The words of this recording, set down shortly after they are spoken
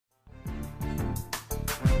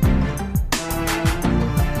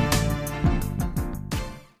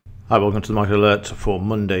Hi, welcome to the Market Alert for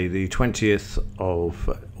Monday, the 20th of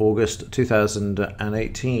August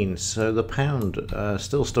 2018. So the pound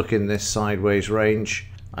still stuck in this sideways range.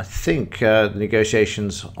 I think the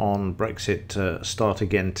negotiations on Brexit start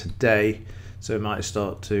again today, so we might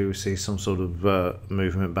start to see some sort of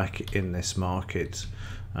movement back in this market.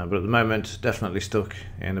 But at the moment, definitely stuck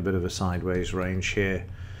in a bit of a sideways range here.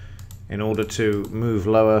 In order to move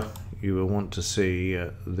lower, you will want to see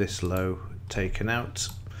this low taken out.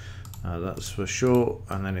 That's for sure,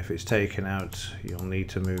 and then if it's taken out, you'll need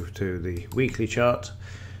to move to the weekly chart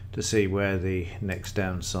to see where the next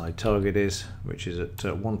downside target is, which is at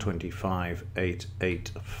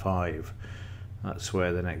 125.885. That's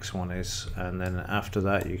where the next one is, and then after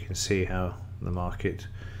that you can see how the market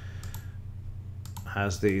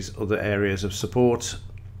has these other areas of support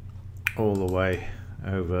all the way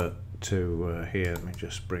over to here. Let me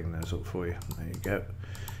just bring those up for you. There you go.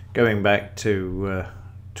 Going back to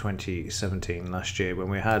 2017 last year, when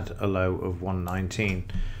we had a low of 119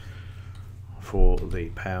 for the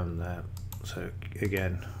pound there. So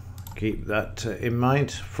again, keep that in mind.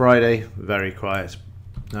 Friday, very quiet,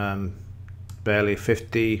 barely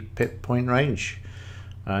 50 pip point range,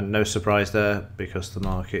 no surprise there because the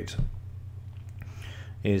market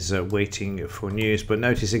is waiting for news. But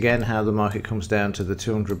notice again how the market comes down to the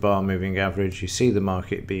 200 bar moving average. You see the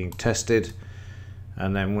market being tested,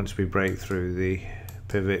 and then once we break through the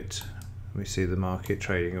pivot, we see the market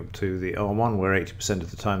trading up to the R1, where 80%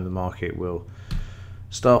 of the time the market will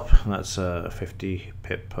stop. That's a 50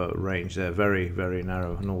 pip range there, very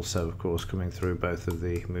narrow, and also of course coming through both of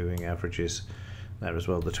the moving averages there as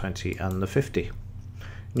well, the 20 and the 50.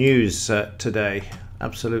 News today,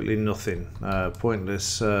 absolutely nothing.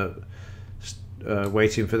 Pointless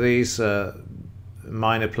waiting for these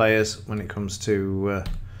minor players when it comes to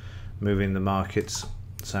moving the markets.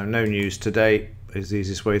 So no news today is the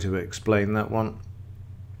easiest way to explain that one.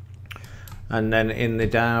 And then in the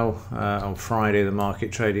Dow on Friday, the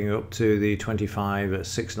market trading up to the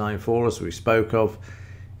 25,694 as we spoke of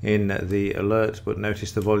in the alert, but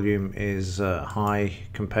notice the volume is high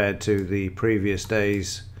compared to the previous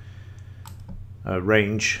day's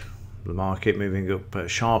range. The market moving up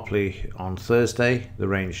sharply on Thursday, the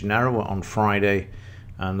range narrower on Friday,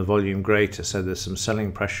 and the volume greater, so there's some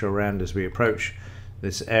selling pressure around as we approach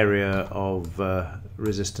this area of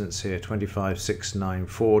resistance here,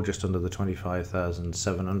 25,694, just under the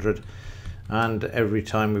 25,700. And every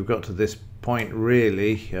time we've got to this point,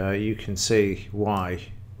 really, you can see why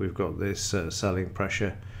we've got this selling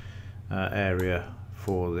pressure area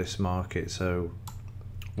for this market. So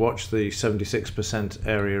watch the 76%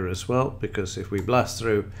 area as well, because if we blast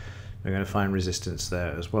through, we're going to find resistance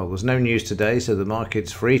there as well. There's no news today, so the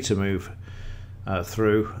market's free to move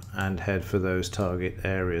through and head for those target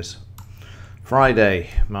areas. Friday,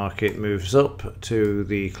 market moves up to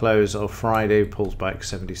the close of Friday, pulls back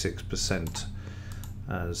 76%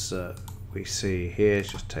 as we see here.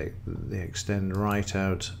 Just take the extend right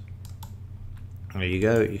out. There you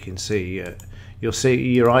go. You can see, you'll see,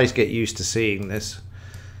 your eyes get used to seeing this.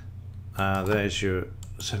 There's your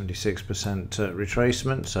 76%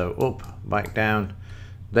 retracement, so up, back down,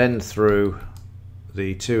 then through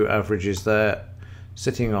the two averages there,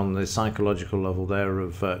 sitting on the psychological level there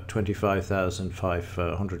of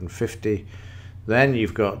 25,550. Then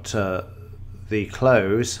you've got the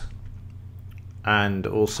close and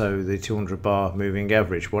also the 200 bar moving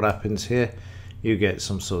average. What happens here? You get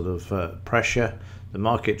some sort of pressure, the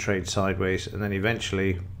market trades sideways, and then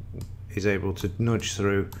eventually is able to nudge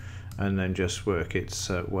through and then just work its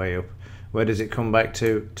way up. Where does it come back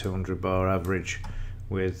to? 200 bar average,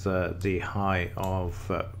 with the high of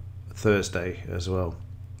Thursday as well.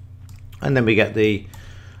 And then we get the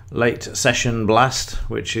late session blast,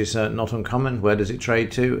 which is not uncommon. Where does it trade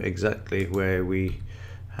to? Exactly where we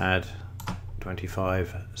had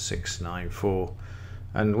 25,694.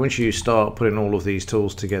 And once you start putting all of these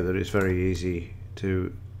tools together, it's very easy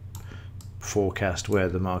to forecast where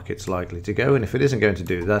the market's likely to go. And if it isn't going to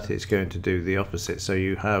do that, it's going to do the opposite. So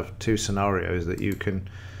you have two scenarios that you can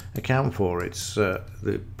account for. It's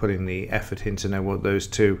putting the effort in to know what those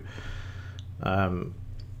two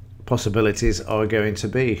possibilities are going to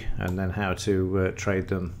be, and then how to trade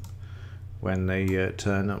them when they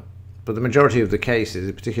turn up. But the majority of the cases,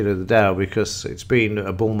 in particular the Dow, because it's been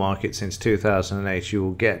a bull market since 2008, you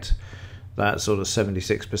will get that sort of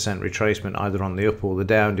 76% retracement either on the up or the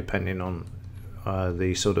down, depending on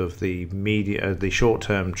the sort of the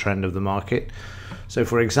short-term trend of the market. So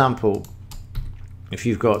for example, if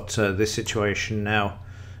you've got this situation now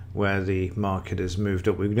where the market has moved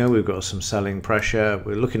up. We know we've got some selling pressure.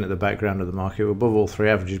 We're looking at the background of the market. We're above all three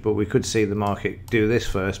averages, but we could see the market do this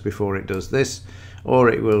first before it does this, or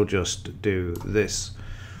it will just do this.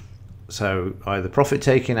 So either profit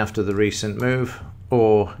taking after the recent move,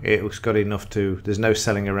 or it's got enough to, there's no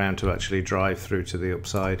selling around to actually drive through to the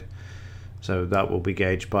upside. So that will be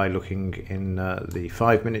gauged by looking in the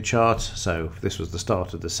 5-minute chart. So if this was the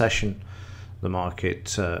start of the session, the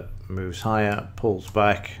market moves higher, pulls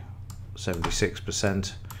back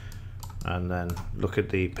 76%, and then look at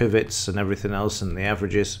the pivots and everything else and the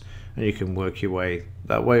averages, and you can work your way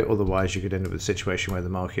that way. Otherwise you could end up with a situation where the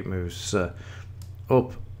market moves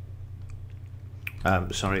up,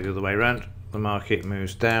 sorry, the other way around, the market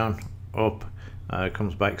moves down, up,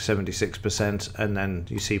 comes back 76%, and then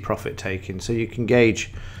you see profit taking. So you can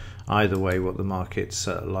gauge either way what the market's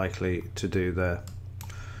likely to do there.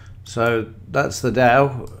 So that's the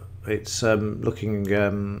Dow. It's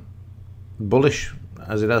looking bullish,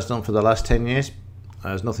 as it has done for the last 10 years.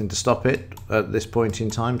 There's nothing to stop it at this point in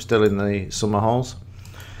time, still in the summer holes.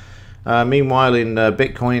 Meanwhile, in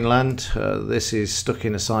Bitcoin land, this is stuck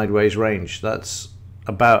in a sideways range. That's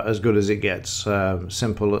about as good as it gets,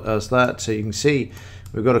 simple as that. So you can see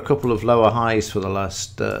we've got a couple of lower highs for the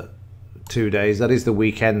last 2 days. That is the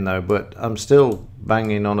weekend though, but I'm still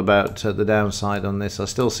banging on about the downside on this. I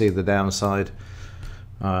still see the downside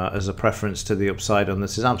as a preference to the upside on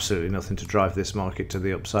this. There's absolutely nothing to drive this market to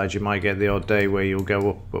the upside. You might get the odd day where you'll go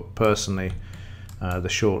up, but personally the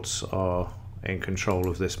shorts are in control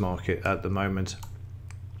of this market at the moment.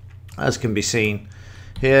 As can be seen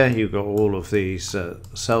here, you've got all of these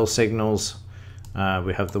sell signals.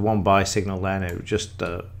 We have the one buy signal there, and it just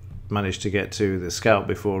managed to get to the scalp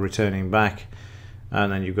before returning back,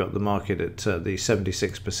 and then you've got the market at the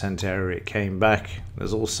 76% area. It came back.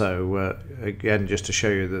 There's also again, just to show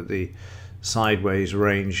you that the sideways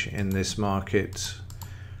range in this market,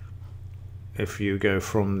 if you go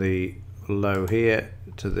from the low here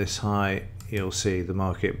to this high, you'll see the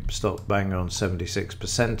market stop bang on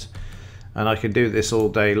 76%, and I could do this all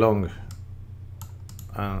day long.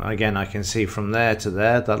 Again, I can see from there to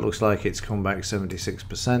there, that looks like it's come back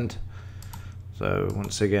 76%. So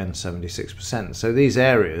once again, 76%. So these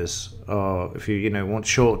areas are, if you want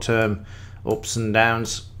short-term ups and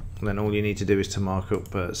downs, then all you need to do is to mark up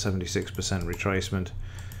 76% retracement,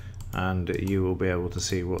 and you will be able to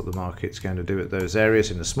see what the market's going to do at those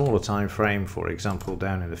areas in a smaller time frame, for example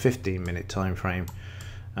down in a 15-minute time frame,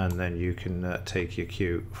 and then you can take your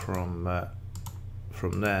cue from there.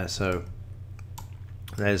 So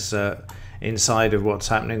there's inside of what's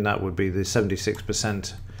happening, that would be the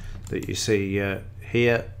 76% that you see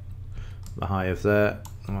here, the high of there,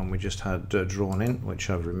 the one we just had drawn in, which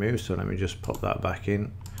I've removed. So let me just pop that back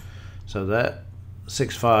in. So there,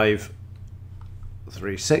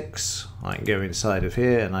 6536. I can go inside of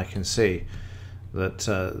here and I can see that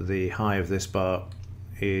the high of this bar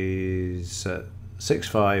is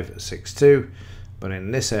 6562, but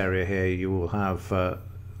in this area here you will have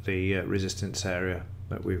the resistance area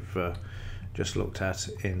that we've just looked at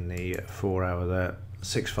in the 4 hour there,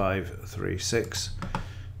 6536.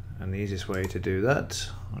 And the easiest way to do that,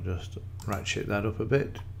 I'll just ratchet that up a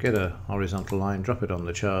bit, get a horizontal line, drop it on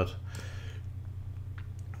the chart,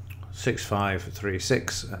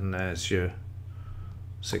 6536, and there's your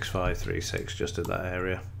 6536 just at that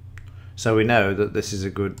area. So we know that this is a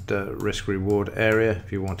good risk reward area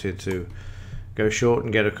if you wanted to go short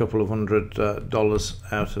and get a couple of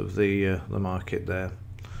 $100 out of the market there.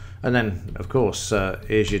 And then of course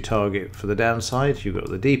here's your target for the downside. You've got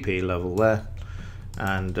the DP level there,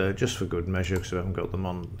 and just for good measure, because we haven't got them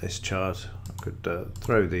on this chart, I could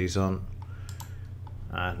throw these on,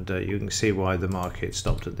 and you can see why the market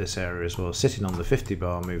stopped at this area as well, sitting on the 50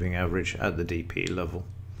 bar moving average at the DP level,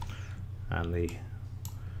 and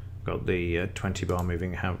got the 20 bar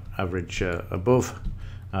moving average above.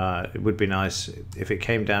 It would be nice if it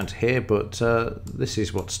came down to here, but this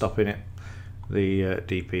is what's stopping it, the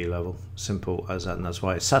DP level, simple as that, and that's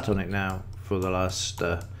why it's sat on it now for the last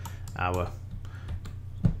hour.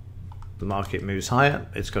 The market moves higher,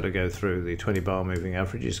 it's got to go through the 20 bar moving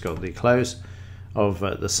average. It's got the close of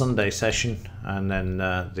the Sunday session, and then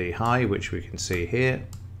the high, which we can see here.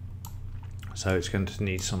 So it's going to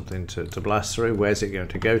need something to blast through. Where's it going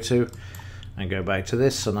to go to? And go back to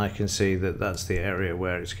this, and I can see that that's the area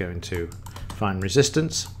where it's going to find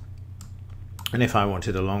resistance. And if I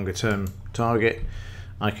wanted a longer term target,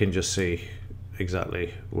 I can just see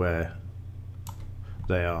exactly where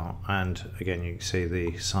they are, and again you can see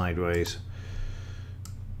the sideways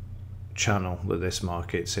channel that this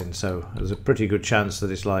market's in. So there's a pretty good chance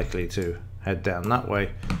that it's likely to head down that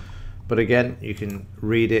way, But again, you can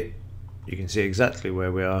read it, you can see exactly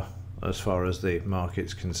where we are as far as the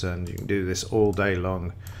market's concerned. You can do this all day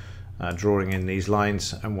long, drawing in these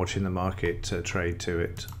lines and watching the market trade to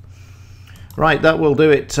it. Right, that will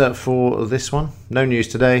do it for this one. No news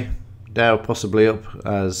today. Dow possibly up,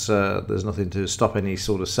 as there's nothing to stop any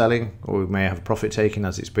sort of selling, or we may have profit taking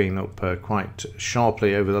as it's been up quite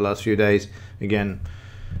sharply over the last few days. Again,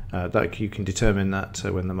 that you can determine that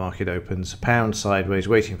when the market opens. Pound sideways,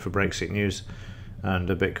 waiting for Brexit news, and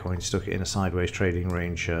a Bitcoin stuck in a sideways trading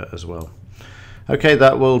range as well. Okay,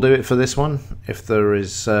 that will do it for this one. If there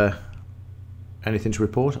is anything to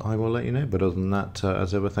report, I will let you know. But other than that,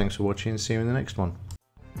 as ever, thanks for watching. See you in the next one.